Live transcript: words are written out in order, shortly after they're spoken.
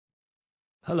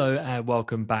Hello and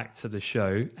welcome back to the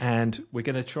show. And we're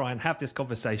going to try and have this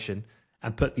conversation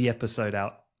and put the episode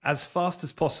out as fast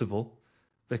as possible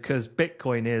because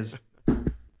Bitcoin is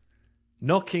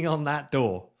knocking on that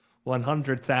door,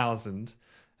 100,000.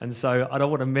 And so I don't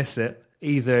want to miss it.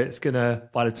 Either it's going to,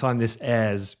 by the time this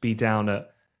airs, be down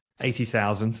at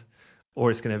 80,000 or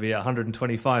it's going to be at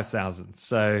 125,000.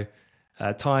 So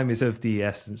time is of the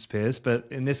essence, Piers. But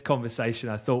in this conversation,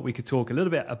 I thought we could talk a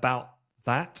little bit about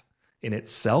that in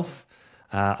itself.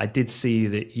 I did see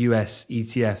that US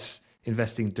ETFs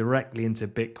investing directly into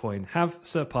Bitcoin have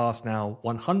surpassed now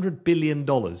 $100 billion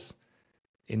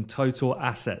in total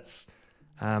assets.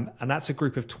 And that's a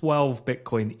group of 12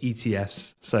 Bitcoin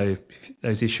ETFs. So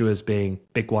those issuers being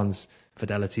big ones,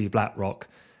 Fidelity, BlackRock.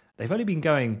 They've only been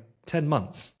going 10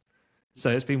 months. So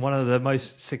it's been one of the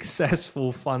most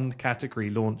successful fund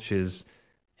category launches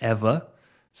ever.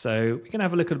 So we can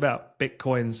have a look at about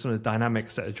Bitcoin, some of the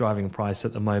dynamics that are driving price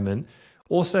at the moment.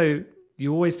 Also,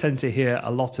 you always tend to hear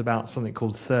a lot about something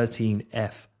called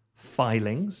 13F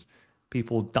filings,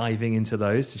 people diving into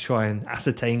those to try and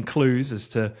ascertain clues as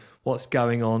to what's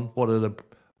going on, what are the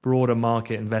broader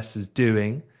market investors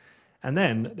doing. And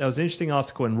then there was an interesting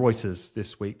article in Reuters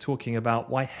this week talking about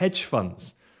why hedge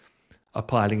funds are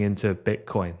piling into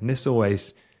Bitcoin. And this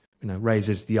always,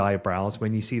 raises the eyebrows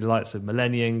when you see the likes of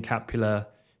Millennium, Capula,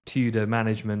 Tudor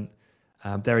Management,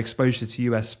 their exposure to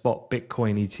US spot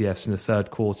Bitcoin ETFs in the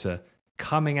third quarter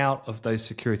coming out of those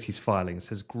securities filings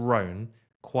has grown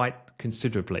quite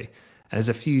considerably. And there's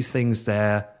a few things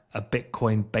there, a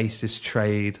Bitcoin basis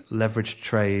trade, leveraged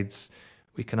trades.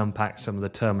 We can unpack some of the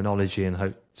terminology and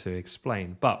hope to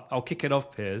explain. But I'll kick it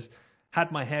off, Piers.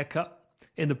 Had my haircut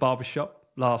in the barbershop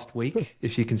last week,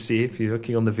 if you can see, if you're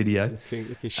looking on the video.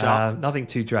 Looking sharp. Nothing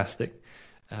too drastic.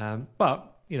 But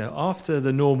after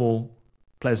the normal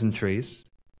pleasantries,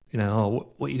 what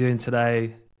are you doing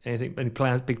today? Anything, any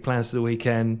plans, big plans for the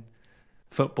weekend,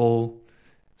 football,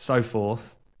 so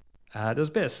forth. There was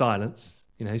a bit of silence.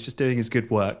 He's just doing his good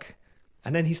work.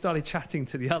 And then he started chatting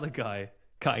to the other guy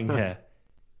cutting hair.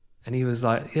 And he was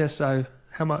like, yeah, so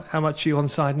how much are you on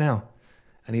side now?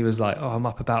 And he was like, oh, I'm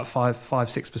up about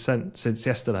 6% since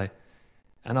yesterday.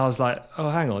 And I was like, oh,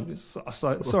 hang on.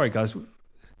 Sorry, guys,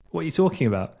 what are you talking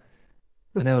about?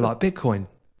 And they were like, Bitcoin.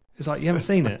 It's like, you haven't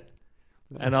seen it?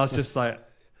 And I was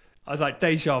like,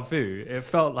 deja vu. It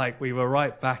felt like we were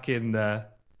right back in the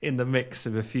mix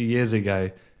of a few years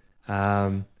ago.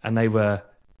 And they were,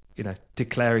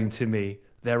 declaring to me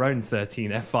their own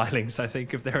 13F filings, I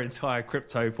think, of their entire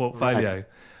crypto portfolio. Right.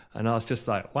 And I was just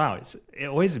like, wow, it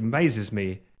always amazes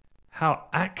me how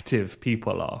active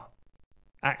people are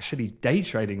actually day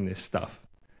trading this stuff,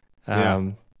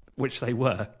 which they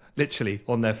were literally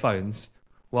on their phones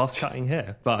whilst cutting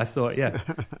hair. But I thought,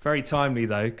 very timely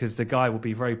though, because the guy will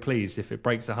be very pleased if it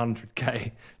breaks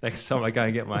 100K next time I go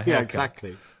and get my hair cut.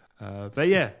 Exactly. But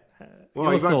your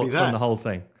thoughts on the whole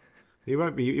thing? He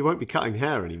won't be cutting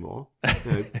hair anymore.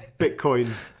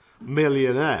 Bitcoin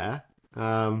millionaire.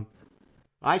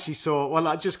 I actually saw,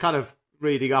 I just kind of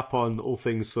reading up on all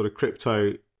things sort of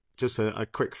crypto, just a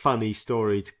quick funny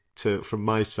story from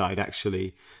my side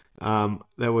actually.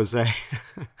 There's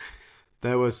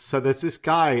this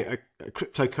guy, a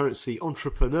cryptocurrency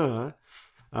entrepreneur,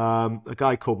 a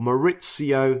guy called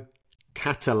Maurizio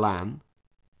Catalan.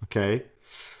 Okay.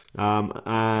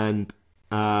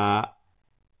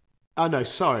 Oh no,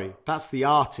 sorry, that's the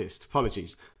artist.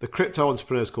 Apologies. The crypto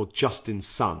entrepreneur is called Justin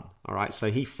Sun. All right, so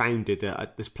he founded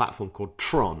this platform called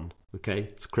Tron. Okay,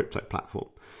 it's a crypto platform.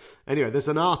 Anyway, there's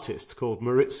an artist called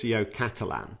Maurizio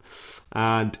Catalan,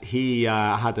 and he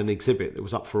had an exhibit that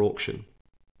was up for auction.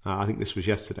 I think this was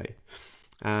yesterday.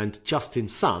 And Justin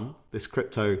Sun, this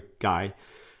crypto guy,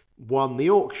 won the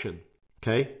auction.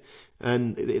 Okay,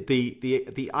 and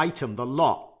the item, the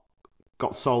lot,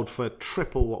 got sold for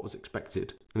triple what was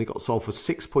expected, and it got sold for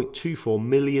 $6.24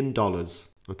 million.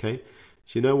 Okay, do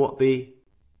you know what the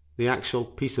actual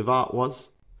piece of art was?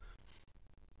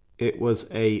 It was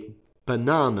a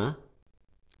banana,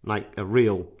 like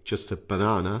just a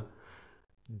banana,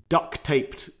 duct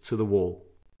taped to the wall.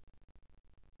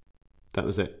 That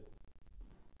was it.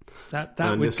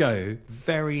 That would go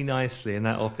very nicely in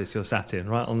that office you're sat in,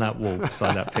 right on that wall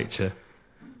beside that picture.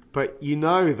 But you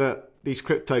know that these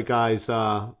crypto guys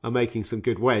are making some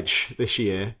good wedge this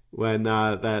year when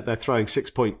they're throwing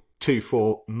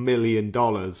 $6.24 million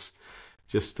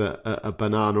just a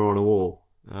banana on a wall.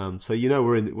 So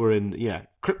we're in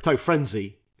crypto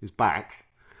frenzy is back.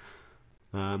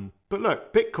 But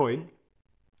look, Bitcoin.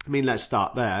 I mean, let's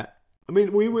start there. I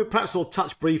mean, we perhaps will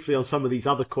touch briefly on some of these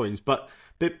other coins, but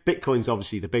Bitcoin's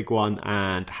obviously the big one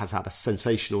and has had a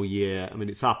sensational year. I mean,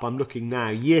 it's up. I'm looking now,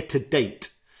 year to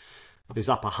date, is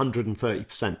up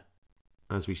 130%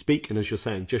 as we speak. And as you're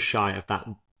saying, just shy of that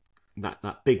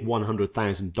big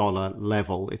 $100,000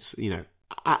 level. It's,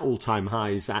 at all-time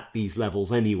highs at these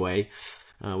levels anyway.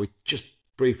 We just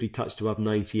briefly touched above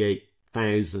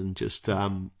 98,000 just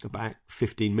about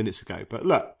 15 minutes ago. But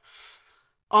look,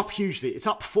 up hugely. It's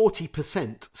up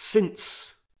 40%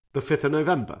 since the 5th of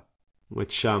November,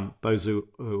 which those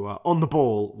who are on the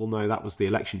ball will know that was the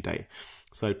election day.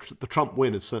 So the Trump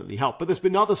win has certainly helped. But there's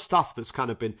been other stuff that's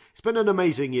it's been an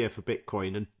amazing year for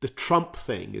Bitcoin. And the Trump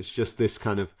thing is just this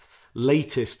kind of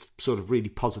latest sort of really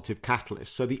positive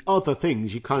catalyst. So the other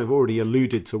things, you kind of already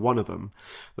alluded to one of them.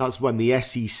 That's when the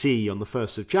SEC on the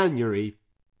 1st of January,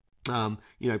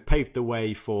 paved the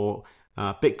way for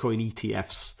Bitcoin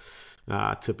ETFs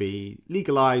to be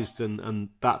legalized, and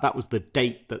that was the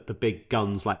date that the big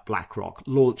guns like BlackRock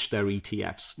launched their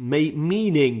ETFs,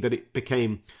 meaning that it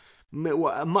became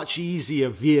a much easier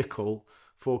vehicle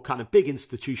for kind of big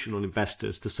institutional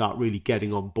investors to start really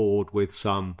getting on board with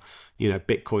some,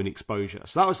 Bitcoin exposure.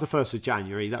 So that was the 1st of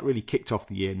January. That really kicked off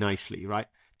the year nicely, right?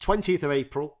 20th of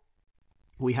April,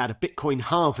 we had a Bitcoin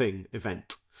halving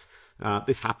event.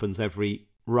 This happens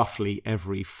roughly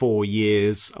every 4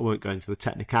 years. I won't go into the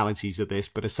technicalities of this,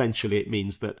 but essentially it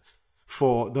means that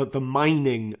for the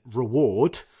mining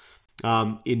reward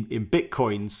in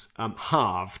Bitcoins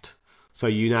halved. So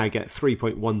you now get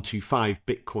 3.125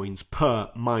 Bitcoins per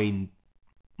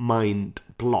mined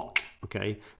block.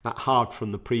 Okay, that halved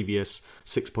from the previous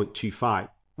 6.25.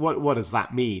 What does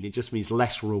that mean? It just means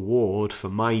less reward for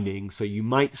mining. So you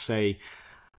might say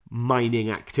mining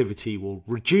activity will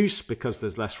reduce because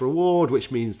there's less reward,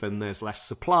 which means then there's less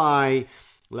supply.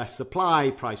 Less supply,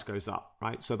 price goes up,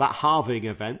 right? So that halving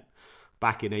event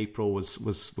back in April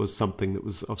was something that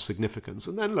was of significance.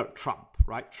 And then look, Trump,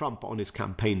 right? Trump on his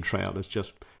campaign trail has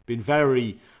just been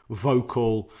very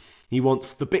vocal. He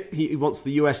wants the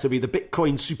US to be the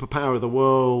Bitcoin superpower of the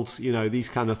world, these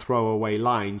kind of throwaway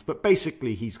lines. But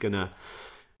basically he's gonna,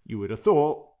 you would have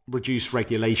thought, reduce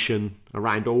regulation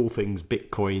around all things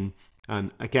Bitcoin.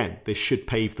 And again, this should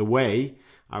pave the way,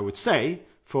 I would say,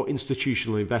 for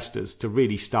institutional investors to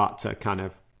really start to kind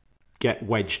of get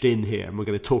wedged in here. And we're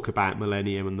going to talk about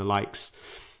Millennium and the likes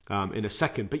in a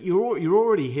second. But you're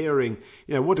already hearing,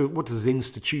 what does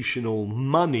institutional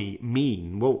money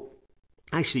mean? Well,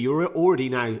 actually, you're already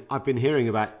now, I've been hearing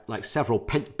about like several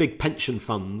big pension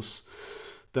funds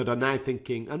that are now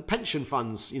thinking, and pension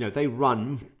funds, they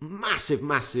run massive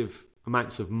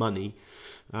amounts of money.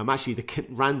 Actually,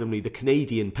 randomly, the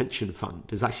Canadian pension fund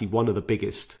is actually one of the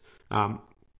biggest kind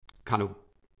of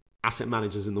asset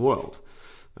managers in the world.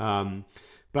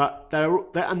 But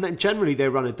and then generally they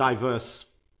run a diverse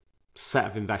set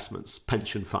of investments,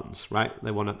 pension funds, right?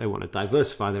 They want to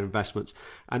diversify their investments.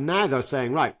 And now they're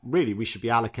saying, right, really, we should be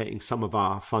allocating some of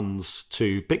our funds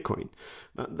to Bitcoin.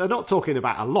 They're not talking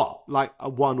about a lot, like a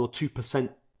 1 or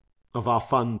 2% of our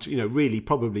fund, really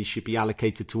probably should be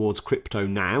allocated towards crypto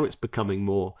now. It's becoming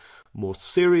more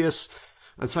serious.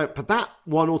 And so, but that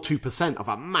 1 or 2% of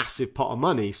a massive pot of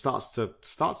money starts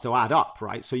to add up,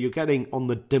 right? So you're getting on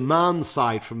the demand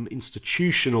side from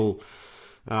institutional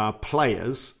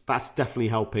players. That's definitely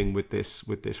helping with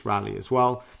this rally as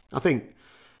well. I think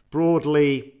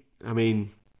broadly, I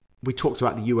mean, we talked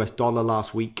about the US dollar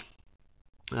last week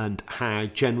and how,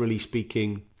 generally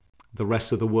speaking, the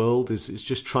rest of the world is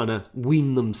just trying to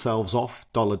wean themselves off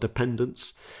dollar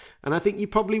dependence. And I think you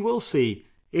probably will see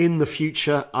in the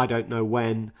future, I don't know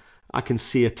when, I can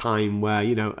see a time where,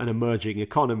 an emerging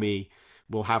economy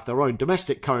will have their own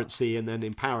domestic currency, and then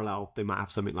in parallel, they might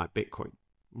have something like Bitcoin,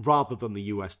 rather than the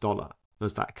US dollar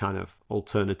as that kind of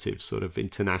alternative sort of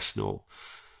international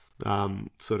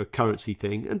sort of currency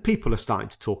thing. And people are starting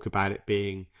to talk about it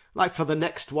being like, for the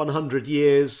next 100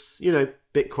 years,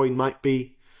 Bitcoin might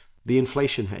be the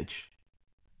inflation hedge.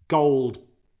 Gold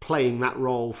playing that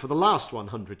role for the last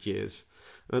 100 years.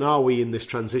 And are we in this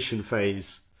transition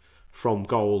phase from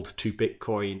gold to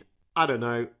Bitcoin? I don't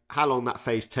know how long that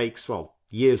phase takes. Well,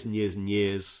 years and years and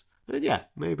years. And yeah,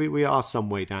 maybe we are some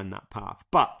way down that path.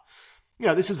 But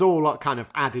this is all kind of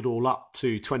added all up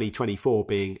to 2024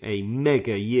 being a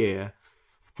mega year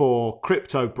for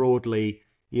crypto broadly,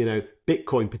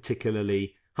 Bitcoin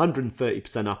particularly,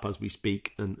 130% up as we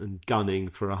speak, and gunning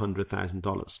for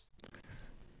 $100,000.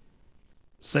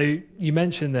 So you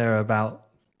mentioned there about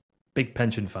big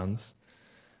pension funds,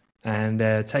 and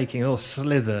they're taking a little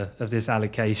slither of this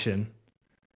allocation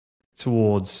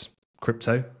towards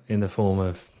crypto in the form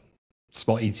of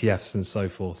spot ETFs and so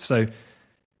forth. So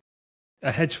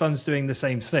a hedge fund's doing the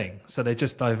same thing. So they're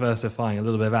just diversifying a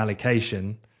little bit of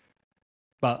allocation,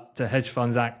 but the hedge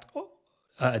funds act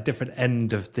at a different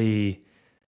end of the,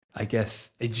 I guess,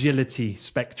 agility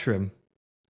spectrum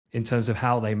in terms of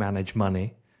how they manage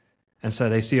money. And so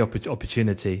they see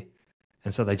opportunity,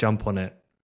 and so they jump on it.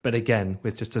 But again,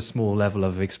 with just a small level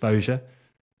of exposure.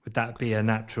 Would that be a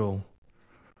natural?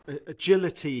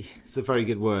 Agility is a very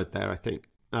good word there, I think.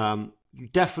 You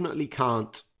definitely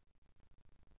can't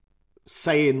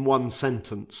say in one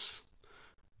sentence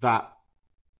that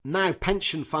now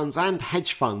pension funds and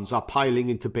hedge funds are piling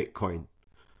into Bitcoin.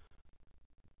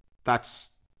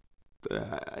 That's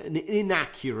an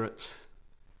inaccurate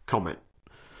comment.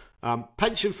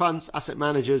 Pension funds, asset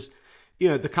managers, you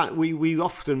know, we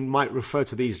often might refer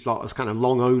to these lot as kind of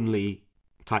long only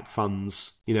type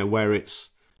funds, you know, where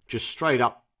it's just straight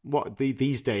up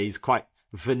these days quite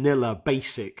vanilla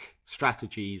basic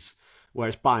strategies where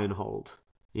it's buy and hold.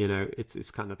 You know,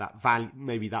 it's kind of that value,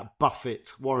 maybe that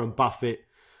Warren Buffett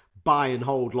buy and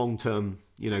hold long-term,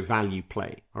 you know, value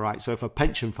play. All right. So if a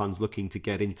pension fund's looking to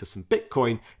get into some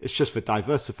Bitcoin, it's just for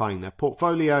diversifying their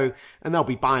portfolio, and they'll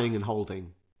be buying and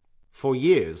holding for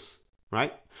years,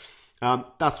 right?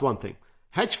 That's one thing.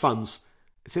 Hedge funds,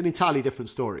 it's an entirely different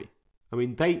story. I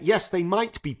mean, they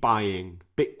might be buying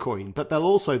Bitcoin, but they'll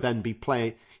also then be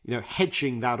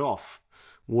hedging that off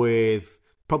with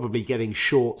probably getting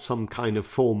short some kind of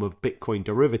form of Bitcoin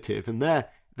derivative. And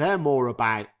they're more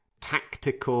about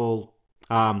tactical,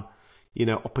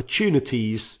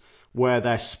 opportunities where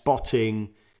they're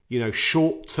spotting,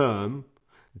 short-term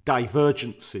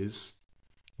divergences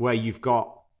where you've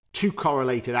got two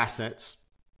correlated assets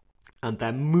and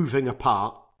they're moving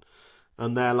apart,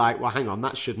 and they're like, well, hang on,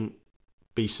 that shouldn't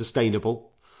be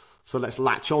sustainable. So let's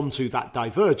latch onto that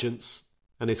divergence,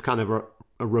 and it's kind of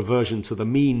a reversion to the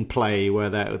mean play where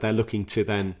they're looking to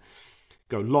then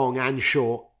go long and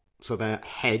short, so they're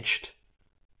hedged,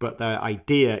 but their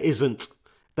idea isn't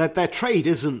their trade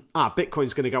isn't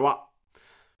Bitcoin's going to go up.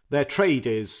 Their trade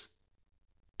is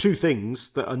two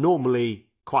things that are normally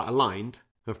quite aligned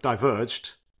have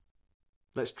diverged.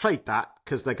 Let's trade that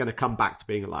because they're going to come back to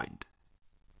being aligned.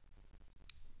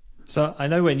 So I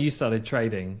know when you started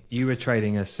trading, you were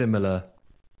trading a similar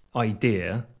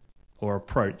idea or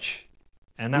approach.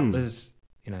 And that was,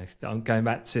 I'm going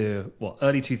back to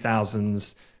early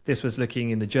 2000s. This was looking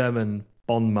in the German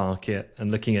bond market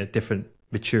and looking at different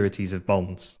maturities of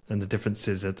bonds and the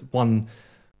differences that one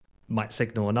might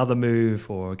signal another move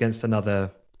or against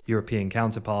another European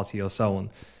counterparty or so on.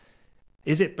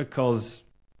 Is it because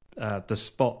the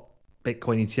spot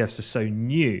Bitcoin ETFs are so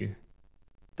new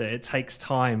that it takes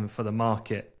time for the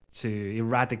market to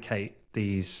eradicate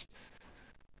these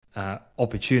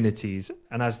opportunities,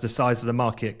 and as the size of the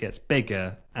market gets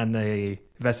bigger and the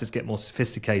investors get more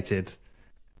sophisticated,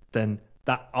 then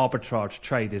that arbitrage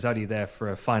trade is only there for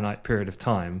a finite period of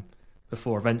time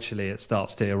before eventually it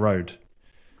starts to erode?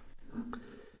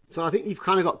 So I think you've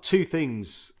kind of got two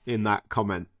things in that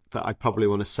comment that I probably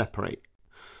want to separate.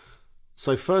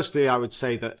 So firstly, I would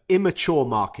say that immature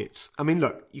markets, I mean,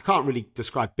 look, you can't really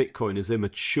describe Bitcoin as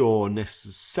immature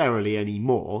necessarily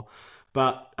anymore,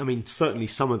 but I mean, certainly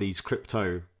some of these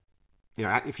crypto,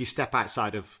 if you step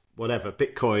outside of whatever,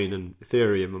 Bitcoin and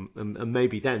Ethereum, and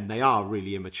maybe then they are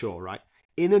really immature, right?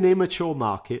 In an immature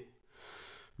market,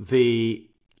 the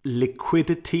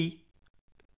liquidity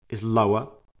is lower,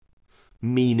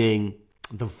 meaning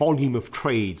the volume of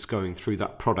trades going through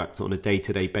that product on a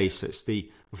day-to-day basis,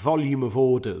 the volume of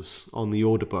orders on the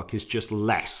order book is just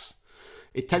less.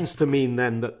 It tends to mean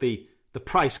then that the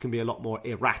price can be a lot more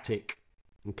erratic,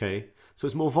 okay? So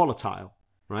it's more volatile,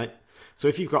 right? So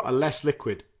if you've got a less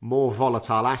liquid, more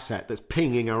volatile asset that's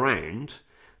pinging around,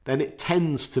 then it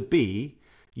tends to be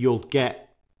you'll get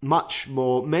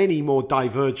many more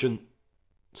divergent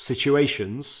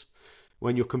situations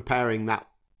when you're comparing that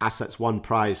asset's one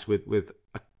price with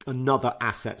another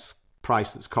asset's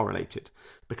price that's correlated.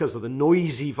 Because of the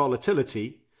noisy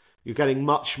volatility, you're getting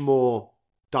much more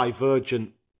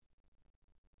divergent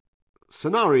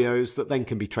scenarios that then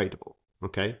can be tradable,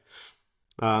 okay?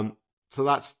 So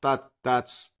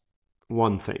that's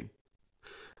one thing.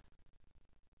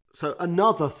 So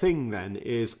another thing then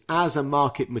is, as a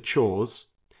market matures,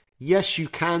 yes, you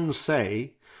can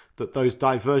say that those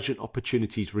divergent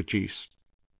opportunities reduce.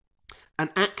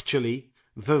 And actually,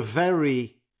 the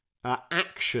very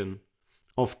action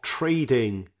of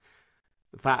trading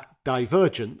that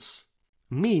divergence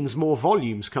means more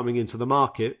volumes coming into the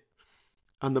market,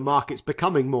 and the market's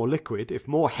becoming more liquid. If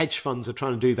more hedge funds are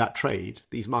trying to do that trade,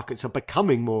 these markets are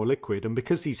becoming more liquid. And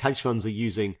because these hedge funds are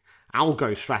using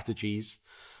algo strategies,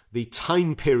 the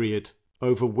time period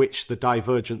over which the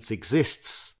divergence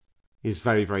exists is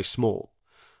very, very small.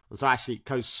 And so actually it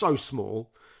goes so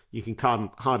small, you can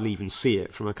hardly even see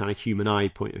it from a kind of human eye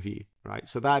point of view, right?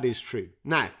 So that is true.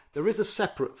 Now, there is a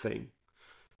separate thing,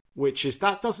 which is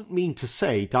that doesn't mean to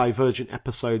say divergent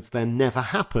episodes then never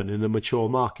happen in a mature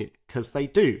market, because they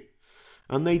do.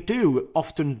 And they do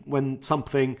often when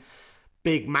something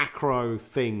big macro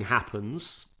thing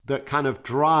happens that kind of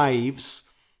drives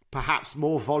perhaps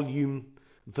more volume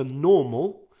than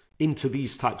normal into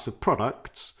these types of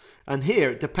products. And here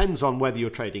it depends on whether you're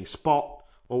trading spot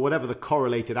or whatever the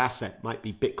correlated asset might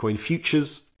be, Bitcoin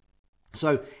futures.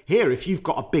 So here, if you've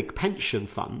got a big pension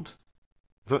fund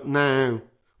that now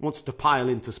wants to pile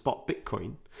into spot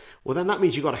Bitcoin, well, then that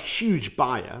means you've got a huge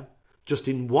buyer just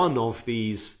in one of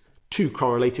these two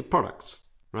correlated products,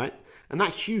 right? And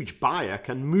that huge buyer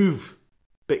can move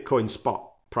Bitcoin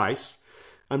spot price.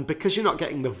 And because you're not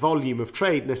getting the volume of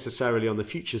trade necessarily on the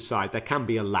futures side, there can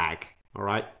be a lag, all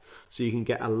right? So you can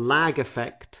get a lag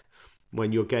effect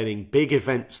when you're getting big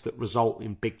events that result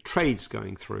in big trades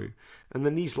going through. And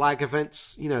then these lag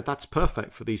events, that's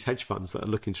perfect for these hedge funds that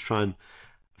are looking to try and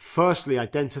firstly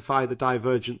identify the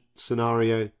divergent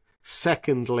scenario,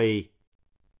 secondly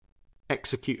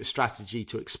execute a strategy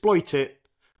to exploit it,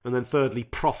 and then thirdly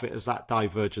profit as that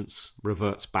divergence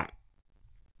reverts back.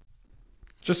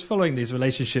 Just following these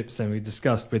relationships then we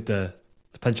discussed with the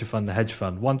pension fund, the hedge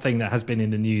fund, one thing that has been in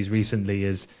the news recently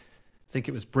is, I think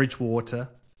it was Bridgewater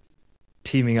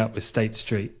teaming up with State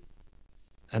Street.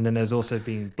 And then there's also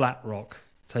been BlackRock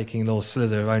taking a little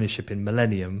slither of ownership in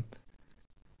Millennium.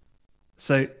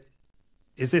 So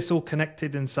is this all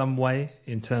connected in some way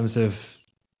in terms of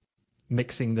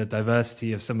mixing the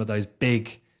diversity of some of those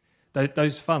big,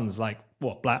 those funds like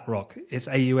what, BlackRock, its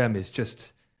AUM is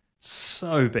just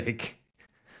so big.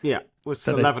 Yeah, well, it's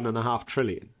 11.5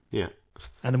 trillion. Yeah.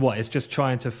 And what, it's just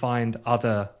trying to find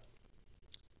other,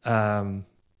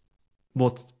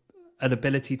 more an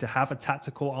ability to have a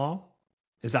tactical arm?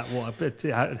 Is that what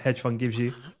a hedge fund gives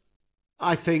you?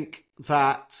 I think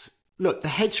that, look, the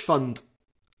hedge fund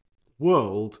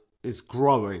world is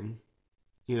growing,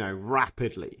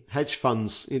 rapidly. Hedge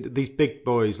funds, these big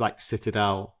boys like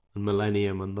Citadel and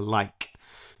Millennium and the like,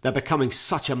 they're becoming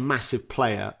such a massive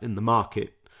player in the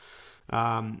market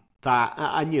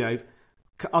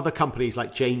other companies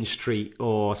like Jane Street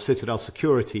or Citadel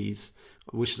Securities,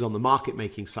 which is on the market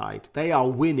making side, they are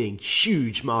winning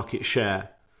huge market share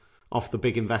off the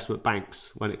big investment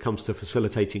banks when it comes to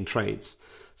facilitating trades.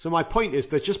 So my point is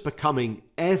they're just becoming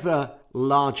ever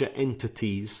larger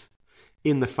entities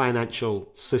in the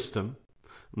financial system,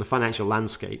 in the financial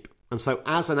landscape. And so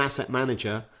as an asset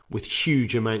manager with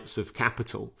huge amounts of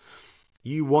capital,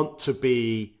 you want to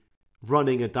be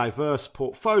running a diverse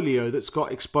portfolio that's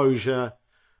got exposure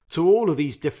to all of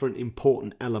these different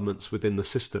important elements within the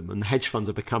system. And hedge funds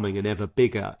are becoming an ever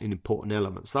bigger and important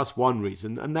element. So that's one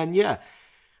reason. And then,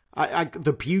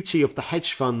 the beauty of the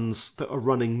hedge funds that are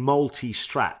running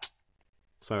multi-strat.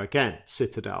 So again,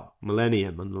 Citadel,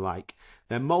 Millennium and the like,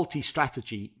 they're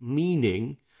multi-strategy,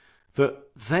 meaning that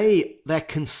their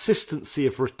consistency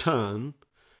of return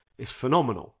is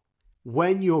phenomenal.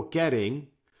 When you're getting,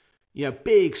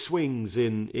 big swings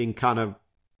in kind of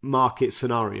market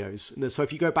scenarios. And so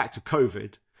if you go back to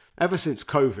COVID, ever since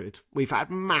COVID, we've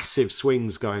had massive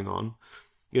swings going on,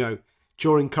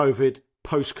 during COVID,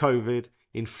 post-COVID,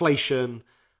 inflation,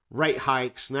 rate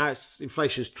hikes. Now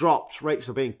inflation's dropped, rates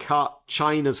are being cut.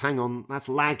 China's, that's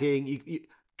lagging.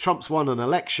 Trump's won an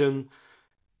election.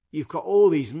 You've got all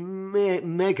these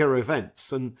mega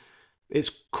events, and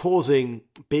it's causing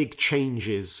big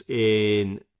changes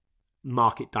in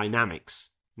market dynamics.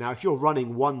 Now, if you're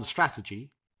running one strategy,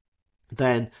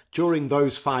 then during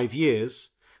those 5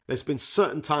 years, there's been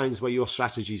certain times where your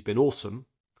strategy's been awesome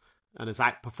and has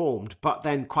outperformed, but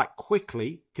then quite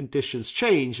quickly conditions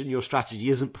change and your strategy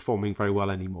isn't performing very well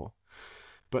anymore.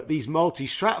 But these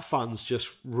multi-strat funds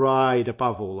just ride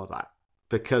above all of that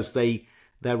because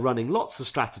they're running lots of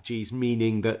strategies,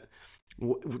 meaning that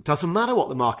it doesn't matter what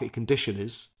the market condition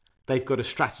is, they've got a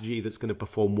strategy that's going to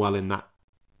perform well in that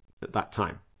at that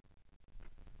time.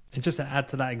 And just to add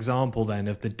to that example then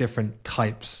of the different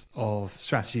types of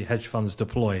strategy hedge funds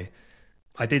deploy,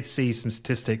 I did see some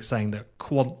statistics saying that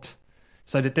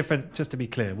just to be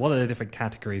clear, what are the different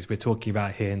categories we're talking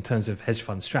about here in terms of hedge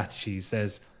fund strategies?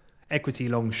 There's equity,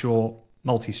 long, short,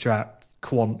 multi-strat,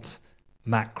 quant,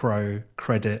 macro,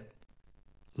 credit,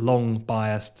 long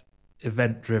biased,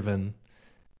 event driven.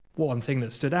 One thing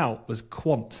that stood out was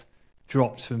quant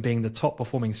dropped from being the top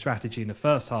performing strategy in the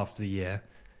first half of the year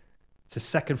to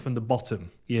second from the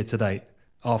bottom year to date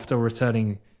after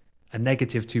returning a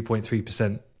negative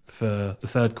 2.3% for the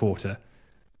third quarter.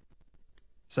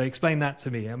 So explain that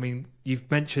to me. I mean, you've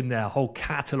mentioned there a whole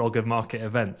catalogue of market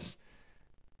events.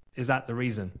 Is that the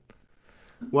reason?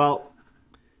 Well,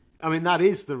 I mean, that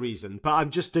is the reason, but I'm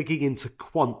just digging into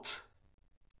quant.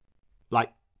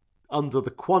 Like, under the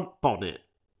quant bonnet,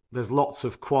 there's lots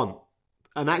of quant.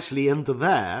 And actually under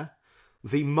there,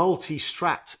 the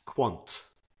multi-strat quant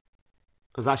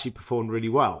has actually performed really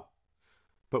well.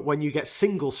 But when you get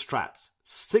single strategy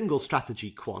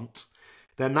quant,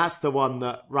 then that's the one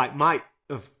that, right, might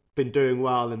have been doing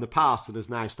well in the past and has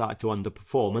now started to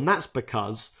underperform. And that's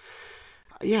because,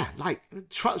 yeah, like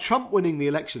Trump winning the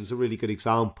election is a really good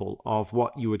example of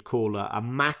what you would call a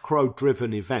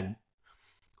macro-driven event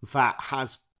that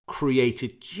has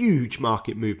created huge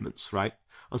market movements, right?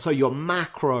 And so your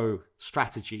macro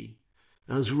strategy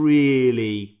has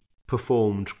really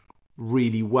performed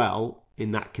really well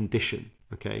in that condition,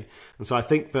 okay? And so I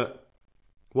think that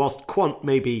whilst quant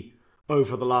maybe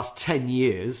over the last 10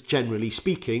 years, generally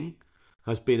speaking,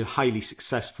 has been a highly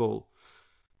successful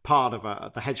part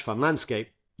of the hedge fund landscape,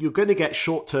 you're going to get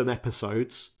short-term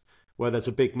episodes where there's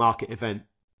a big market event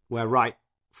where, right,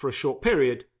 for a short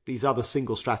period, these other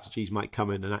single strategies might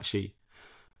come in and actually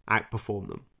outperform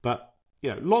them. But,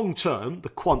 you know, long-term, the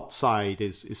quant side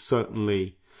is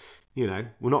certainly, you know,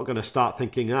 we're not going to start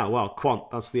thinking, oh, well, quant,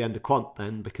 that's the end of quant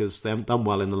then because they haven't done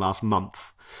well in the last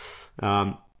month.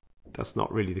 That's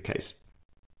not really the case.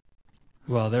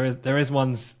 Well, there is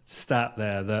one stat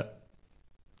there that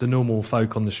the normal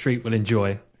folk on the street will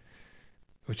enjoy,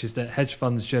 which is that hedge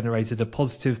funds generated a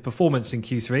positive performance in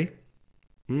Q3,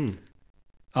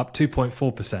 up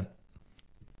 2.4%.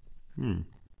 I'm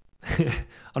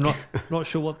not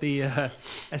sure what the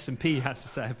S&P has to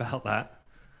say about that.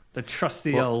 The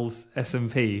trusty old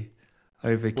S&P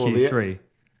over Q3.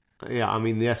 I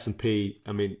mean, the S&P,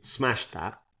 smashed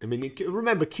that. I mean,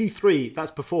 remember Q3, that's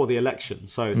before the election.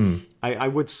 So I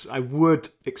would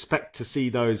expect to see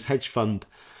those hedge fund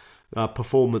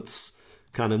performance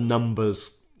kind of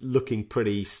numbers looking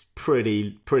pretty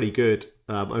good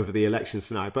over the election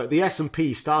scenario. But the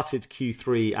S&P started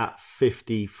Q3 at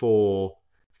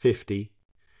 54.50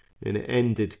 and it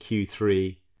ended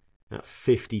Q3 at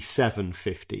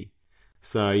 57.50.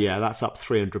 So yeah, that's up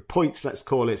 300 points, let's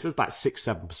call it. So it's about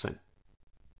 6-7%.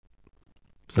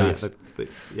 So nice.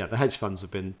 The hedge funds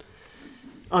have been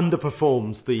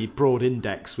underperforms the broad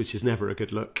index, which is never a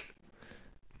good look.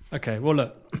 Okay, well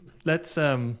look, let's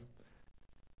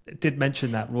did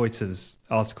mention that Reuters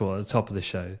article at the top of the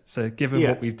show. So given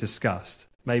what we've discussed,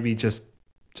 maybe just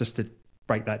to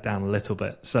break that down a little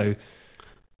bit. So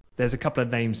there's a couple of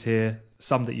names here,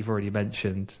 some that you've already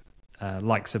mentioned,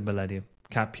 likes of Millennium,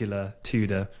 Capula,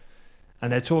 Tudor, and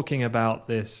they're talking about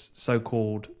this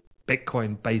so-called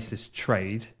Bitcoin basis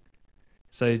trade.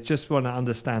 So just want to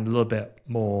understand a little bit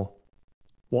more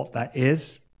what that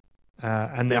is.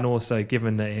 And then also,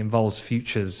 given that it involves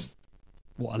futures,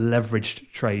 what a leveraged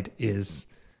trade is,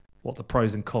 what the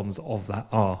pros and cons of that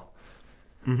are.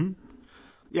 Mm-hmm.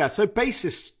 Yeah, so a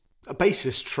basis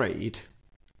trade,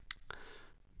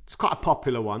 it's quite a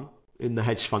popular one in the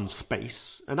hedge fund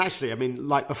space. And actually, I mean,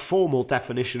 like the formal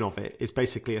definition of it is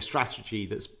basically a strategy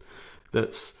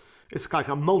that's it's like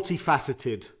a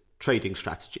multifaceted trading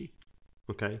strategy.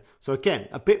 Okay, so again,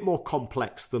 a bit more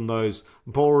complex than those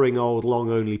boring old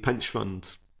long-only pension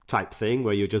fund type thing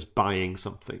where you're just buying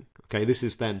something. Okay, this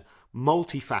is then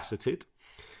multifaceted,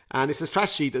 and it's a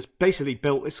strategy that's basically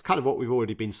built, it's kind of what we've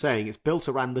already been saying, it's built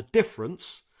around the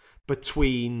difference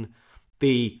between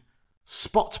the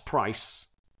spot price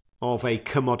of a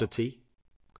commodity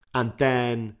and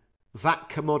then that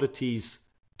commodity's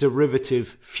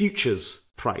derivative futures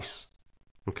price.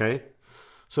 Okay,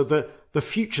 so the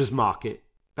futures market,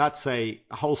 that's a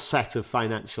whole set of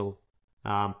financial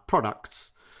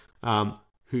products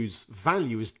whose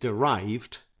value is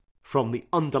derived from the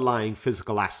underlying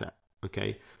physical asset.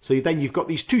 Okay, so then you've got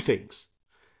these two things,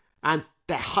 and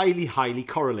they're highly, highly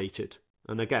correlated.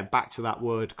 And again, back to that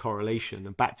word correlation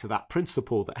and back to that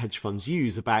principle that hedge funds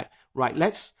use about, right,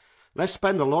 let's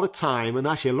spend a lot of time, and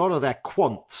actually a lot of their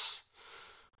quants,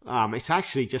 it's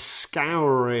actually just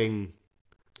scouring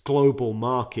global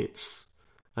markets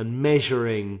and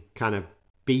measuring kind of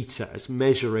beta, it's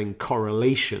measuring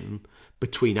correlation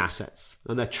between assets.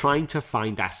 And they're trying to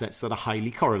find assets that are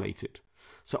highly correlated.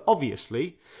 So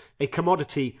obviously, a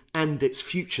commodity and its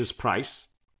futures price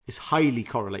is highly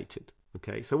correlated.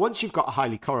 Okay, so once you've got a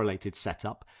highly correlated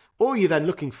setup, all you're then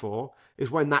looking for is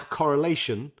when that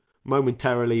correlation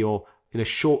momentarily or in a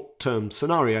short-term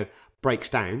scenario breaks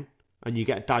down and you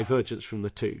get divergence from the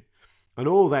two. And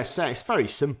all they're saying, it's very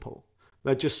simple.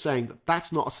 They're just saying that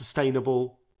that's not a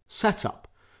sustainable setup.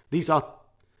 These are,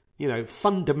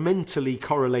 fundamentally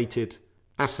correlated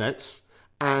assets,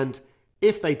 and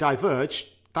if they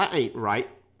diverge, that ain't right.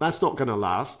 That's not going to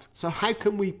last. So how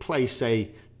can we place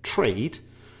a trade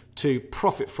to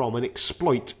profit from and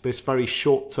exploit this very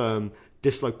short-term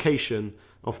dislocation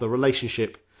of the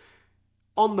relationship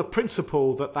on the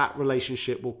principle that that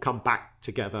relationship will come back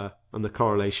together and the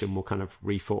correlation will kind of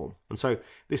reform? And so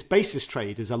this basis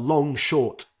trade is a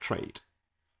long-short trade.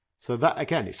 So that,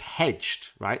 again, is hedged,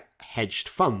 right? Hedged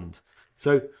fund.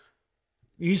 So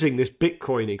using this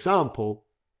Bitcoin example,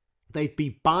 they'd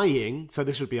be buying, so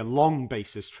this would be a long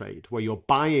basis trade where you're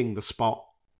buying the spot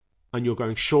and you're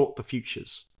going short the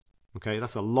futures. Okay,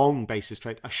 that's a long basis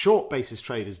trade. A short basis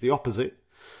trade is the opposite,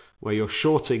 where you're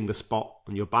shorting the spot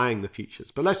and you're buying the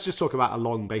futures. But let's just talk about a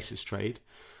long basis trade.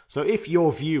 So if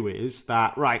your view is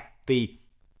that, right, the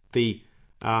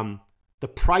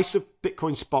price of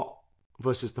Bitcoin spot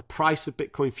versus the price of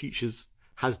Bitcoin futures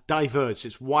has diverged,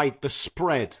 it's wide, the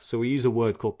spread, so we use a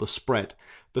word called the spread.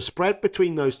 The spread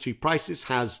between those two prices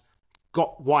has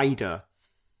got wider,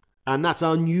 and that's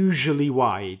unusually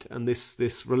wide, and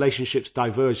this relationship's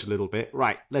diverged a little bit.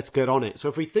 Right, let's get on it. So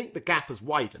if we think the gap has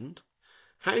widened,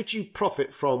 how do you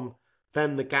profit from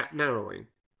then the gap narrowing?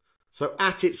 So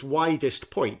at its widest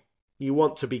point, you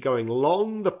want to be going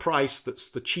long the price that's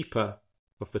the cheaper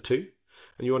of the two,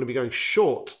 and you want to be going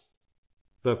short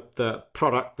the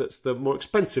product that's the more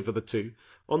expensive of the two,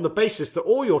 on the basis that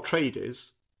all your trade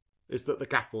is that the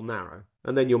gap will narrow,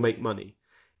 and then you'll make money.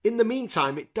 In the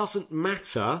meantime, it doesn't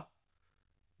matter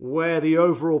where the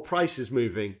overall price is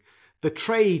moving. The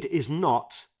trade is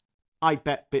not, I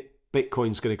bet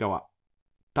Bitcoin's going to go up.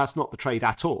 That's not the trade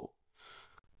at all.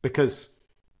 Because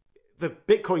the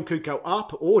Bitcoin could go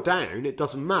up or down, it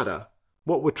doesn't matter.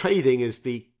 What we're trading is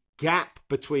the gap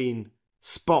between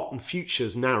spot and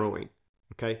futures narrowing.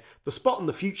 Okay, the spot and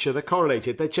the future, they're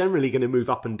correlated. They're generally going to move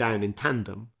up and down in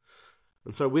tandem.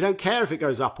 And so we don't care if it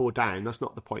goes up or down. That's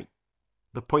not the point.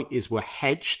 The point is we're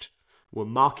hedged. We're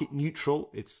market neutral.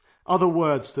 It's other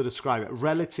words to describe it.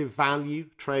 Relative value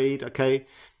trade, okay?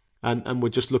 And we're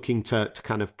just looking to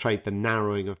kind of trade the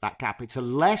narrowing of that gap. It's a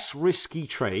less risky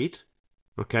trade,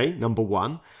 okay, number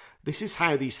one. This is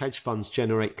how these hedge funds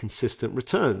generate consistent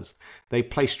returns. They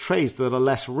place trades that are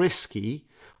less risky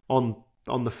on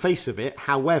the face of it.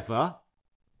 However,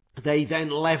 they then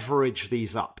leverage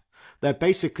these up. They're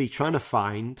basically trying to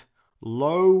find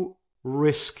low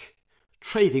risk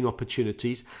trading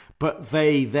opportunities, but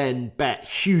they then bet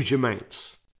huge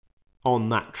amounts on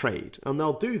that trade. And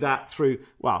they'll do that through,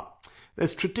 well,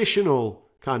 there's a traditional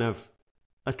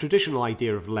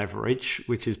idea of leverage,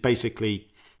 which is basically,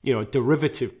 a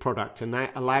derivative product, and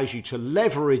that allows you to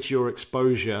leverage your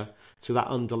exposure to that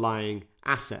underlying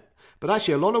asset. But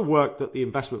actually, a lot of work that the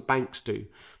investment banks do,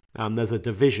 there's a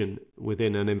division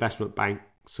within an investment bank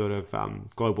sort of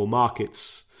global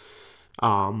markets.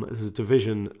 There's a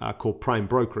division called prime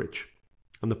brokerage.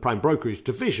 And the prime brokerage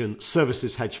division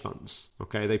services hedge funds.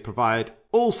 Okay, they provide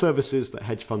all services that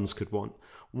hedge funds could want.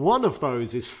 One of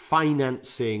those is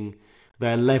financing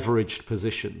their leveraged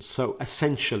positions. So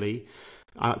essentially,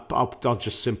 I'll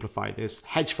just simplify this.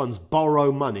 Hedge funds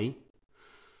borrow money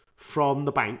from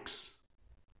the banks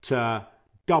to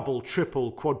double,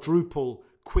 triple, quadruple,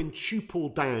 quintuple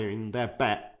down their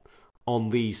bet on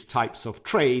these types of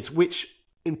trades, which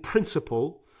in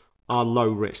principle are low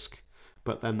risk.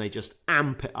 But then they just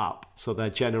amp it up. So they're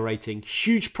generating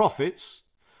huge profits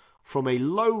from a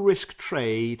low risk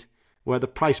trade where the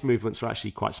price movements are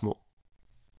actually quite small.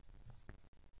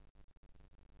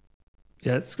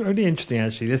 Yeah, it's really interesting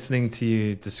actually listening to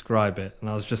you describe it. And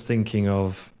I was just thinking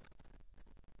of,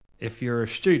 if you're a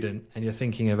student and you're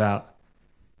thinking about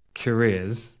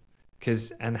careers,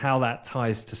 and how that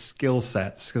ties to skill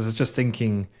sets, because I was just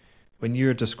thinking when you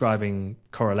were describing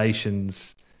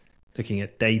correlations, looking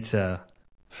at data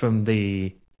from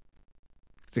the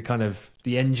kind of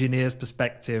the engineer's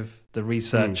perspective, the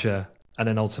researcher, and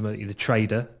then ultimately the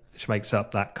trader, which makes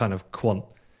up that kind of quant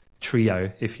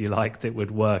trio, if you like, that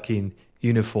would work in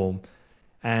uniform.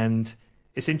 And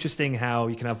it's interesting how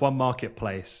you can have one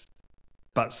marketplace,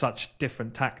 but such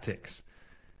different tactics.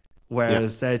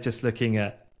 Whereas they're just looking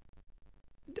at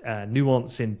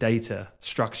nuance in data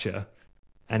structure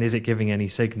and is it giving any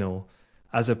signal,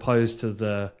 as opposed to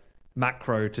the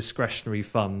macro discretionary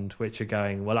fund, which are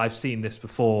going, well, I've seen this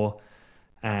before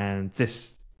and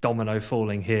this domino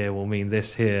falling here will mean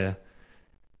this here.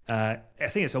 I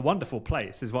think it's a wonderful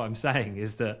place, is what I'm saying,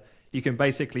 is that you can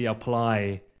basically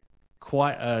apply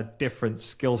quite a different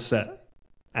skill set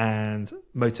and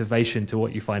motivation to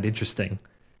what you find interesting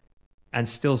and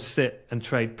still sit and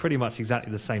trade pretty much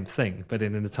exactly the same thing, but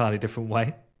in an entirely different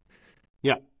way.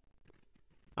 Yeah.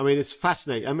 I mean, it's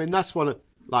fascinating. I mean, that's one of,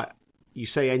 like, you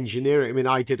say engineering. I mean,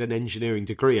 I did an engineering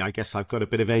degree. I guess I've got a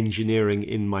bit of engineering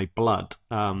in my blood,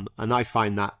 and I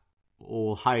find that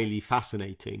all highly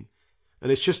fascinating.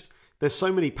 And it's just, there's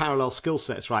so many parallel skill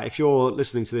sets, right? If you're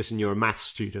listening to this and you're a maths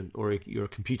student or you're a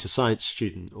computer science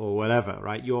student or whatever,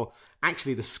 right? You're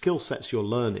actually, the skill sets you're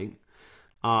learning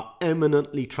are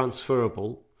eminently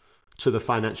transferable to the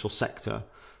financial sector,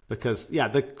 because yeah,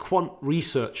 the quant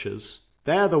researchers,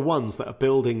 they're the ones that are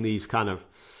building these kind of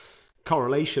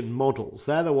correlation models.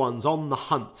 They're the ones on the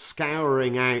hunt,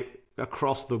 scouring out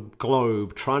across the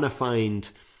globe, trying to find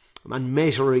and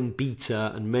measuring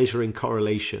beta and measuring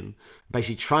correlation,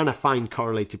 basically trying to find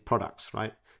correlated products,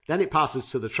 right? Then it passes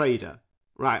to the trader,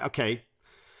 right? Okay,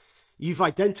 you've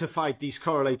identified these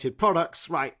correlated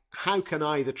products, right? How can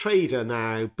I, the trader,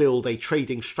 now build a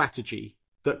trading strategy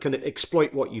that can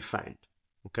exploit what you found?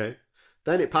 Okay.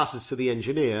 Then it passes to the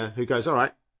engineer who goes, all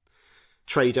right,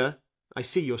 trader, I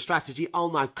see your strategy.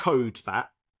 I'll now code that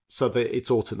so that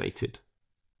it's automated.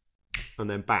 And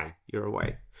then bang, you're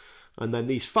away. And then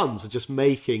these funds are just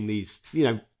making these, you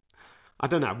know, I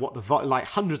don't know what the, like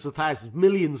hundreds of thousands,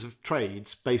 millions of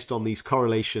trades based on these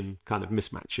correlation kind of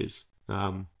mismatches.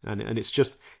 And it's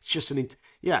just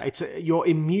you're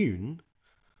immune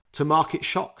to market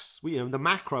shocks. You know, the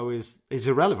macro is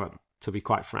irrelevant, to be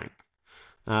quite frank.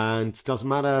 And it doesn't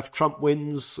matter if Trump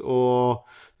wins or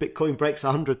Bitcoin breaks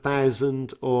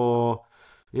 100,000 or,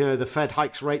 you know, the Fed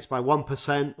hikes rates by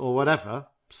 1% or whatever.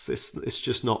 It's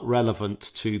just not relevant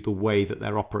to the way that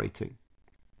they're operating.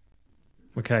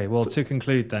 Okay, well, to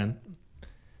conclude then,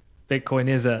 Bitcoin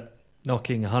is at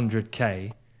knocking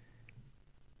 100K.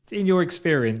 In your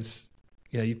experience,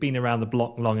 you know, you've been around the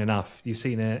block long enough. You've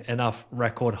seen enough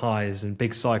record highs and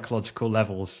big psychological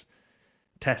levels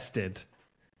tested.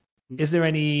 Is there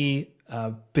any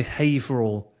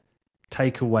behavioral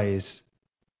takeaways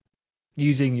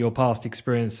using your past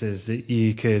experiences that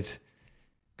you could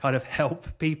kind of help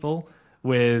people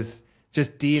with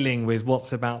just dealing with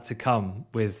what's about to come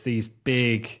with these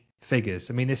big figures?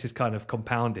 I mean, this is kind of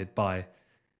compounded by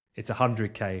it's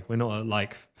 100K. We're not at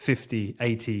like 50,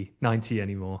 80, 90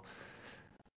 anymore.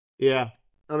 Yeah.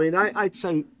 I mean, I'd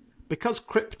say because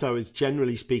crypto is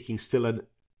generally speaking still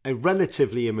a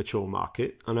relatively immature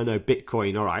market, and I know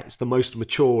Bitcoin, all right, it's the most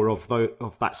mature of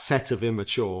that set of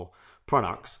immature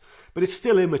products, but it's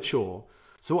still immature.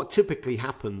 So what typically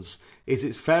happens is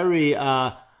it's very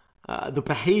the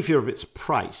behavior of its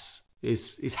price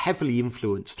is heavily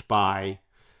influenced by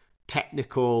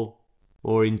technical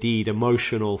or indeed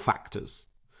emotional factors.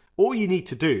 All you need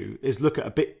to do is look at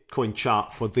a Bitcoin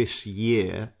chart for this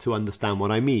year to understand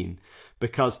what I mean,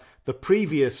 because the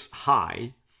previous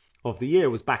high of the year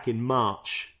was back in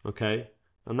March, okay?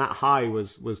 And that high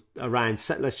was around,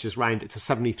 let's just round it to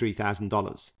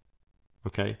 $73,000,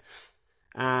 okay?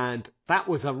 And that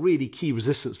was a really key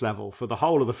resistance level for the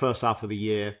whole of the first half of the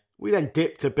year. We then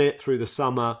dipped a bit through the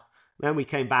summer, then we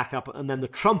came back up, and then the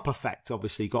Trump effect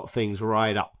obviously got things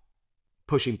right up,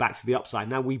 pushing back to the upside.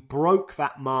 Now, we broke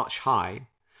that March high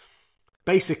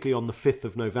basically on the 5th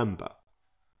of November,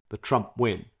 the Trump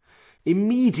win.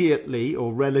 Immediately,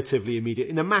 or relatively immediate,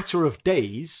 in a matter of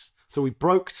days, so we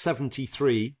broke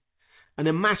 73, and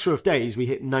in a matter of days, we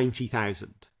hit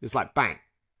 90,000. It's like bang.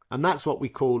 And that's what we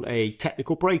call a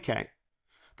technical breakout.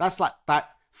 That's like that.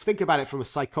 Think about it from a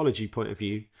psychology point of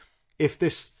view. If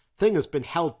this thing has been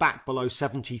held back below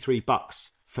 $73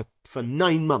 for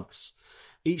 9 months,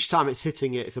 each time it's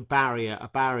hitting it, it's a barrier, a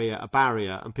barrier, a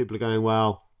barrier, and people are going,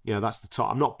 well, you know, that's the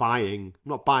top. I'm not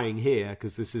buying here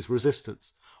because this is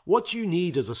resistance. What do you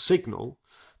need as a signal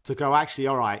to go, actually,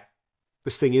 all right,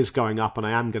 this thing is going up and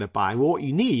I am going to buy? Well, what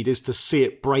you need is to see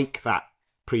it break that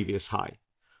previous high.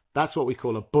 That's what we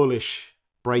call a bullish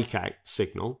breakout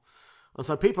signal. And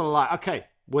so people are like, okay,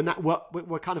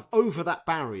 we're kind of over that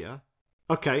barrier.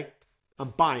 Okay,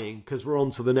 I'm buying because we're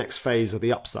on to the next phase of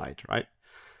the upside, right?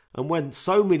 And when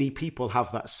so many people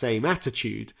have that same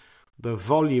attitude, the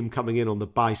volume coming in on the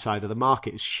buy side of the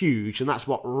market is huge, and that's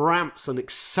what ramps and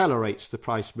accelerates the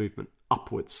price movement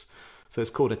upwards. So it's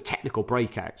called a technical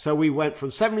breakout. So we went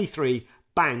from 73,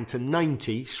 bang, to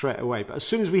 90 straight away. But as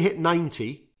soon as we hit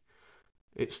 90,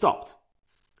 it stopped.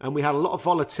 And we had a lot of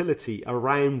volatility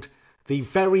around the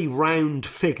very round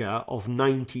figure of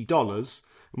 $90.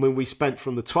 And when we spent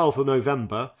from the 12th of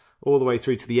November all the way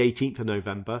through to the 18th of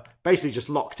November, basically just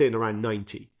locked in around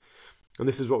 90. And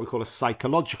this is what we call a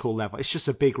psychological level. It's just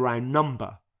a big round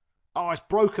number. Oh, it's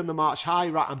broken the March high,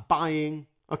 right? I'm buying.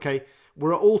 Okay,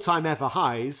 we're at all-time ever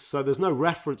highs, so there's no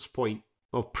reference point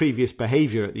of previous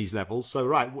behavior at these levels. So,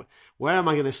 right, where am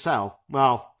I going to sell?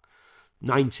 Well,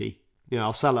 90. You know,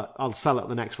 I'll sell at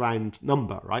the next round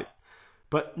number, right?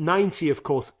 But 90, of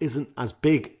course, isn't as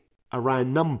big a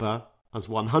round number as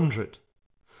 100.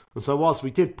 And so whilst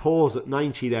we did pause at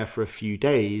 90 there for a few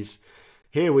days,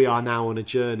 here we are now on a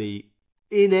journey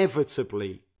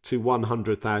inevitably to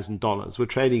 $100,000. We're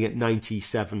trading at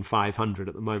 97,500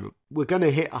 at the moment. We're going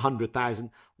to hit 100,000.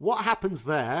 What happens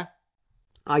there,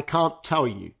 I can't tell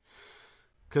you,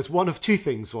 because one of two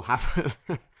things will happen.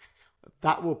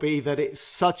 That will be that it's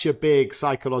such a big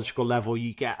psychological level,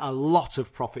 you get a lot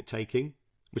of profit taking,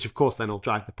 which of course then will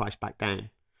drive the price back down.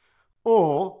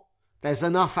 Or there's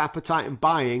enough appetite in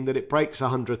buying that it breaks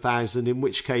 100,000, in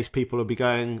which case people will be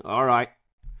going, all right,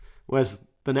 where's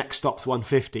the next stop's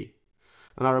 150?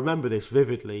 And I remember this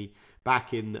vividly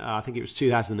back in, I think it was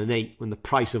 2008, when the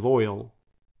price of oil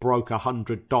broke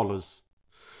 $100.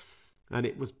 And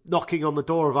it was knocking on the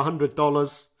door of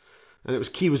 $100. And it was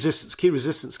key resistance, key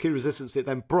resistance, key resistance. It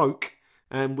then broke.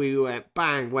 And we went,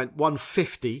 bang, went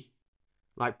 150,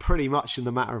 like pretty much in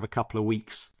the matter of a couple of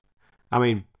weeks. I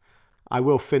mean, I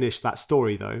will finish that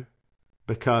story though,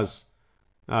 because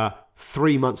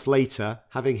 3 months later,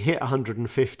 having hit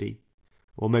 150,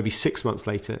 or maybe 6 months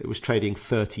later, it was trading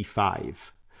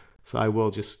 35. So I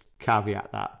will just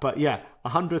caveat that. But yeah,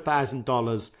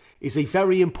 $100,000 is a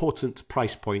very important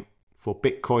price point for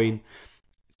Bitcoin.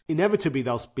 Inevitably,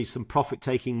 there'll be some profit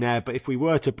taking there. But if we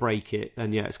were to break it,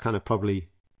 then yeah, it's kind of probably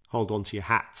hold on to your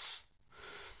hats.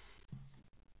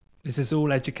 This is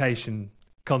all education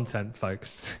content,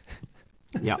 folks.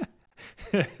 Yeah.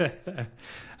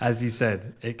 As you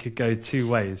said, it could go two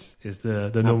ways, is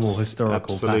the normal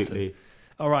historical absolutely. pattern.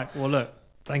 All right. Well, look,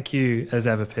 thank you as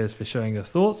ever, Piers, for sharing your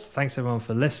thoughts. Thanks everyone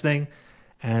for listening,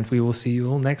 and we will see you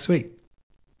all next week.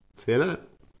 See you later.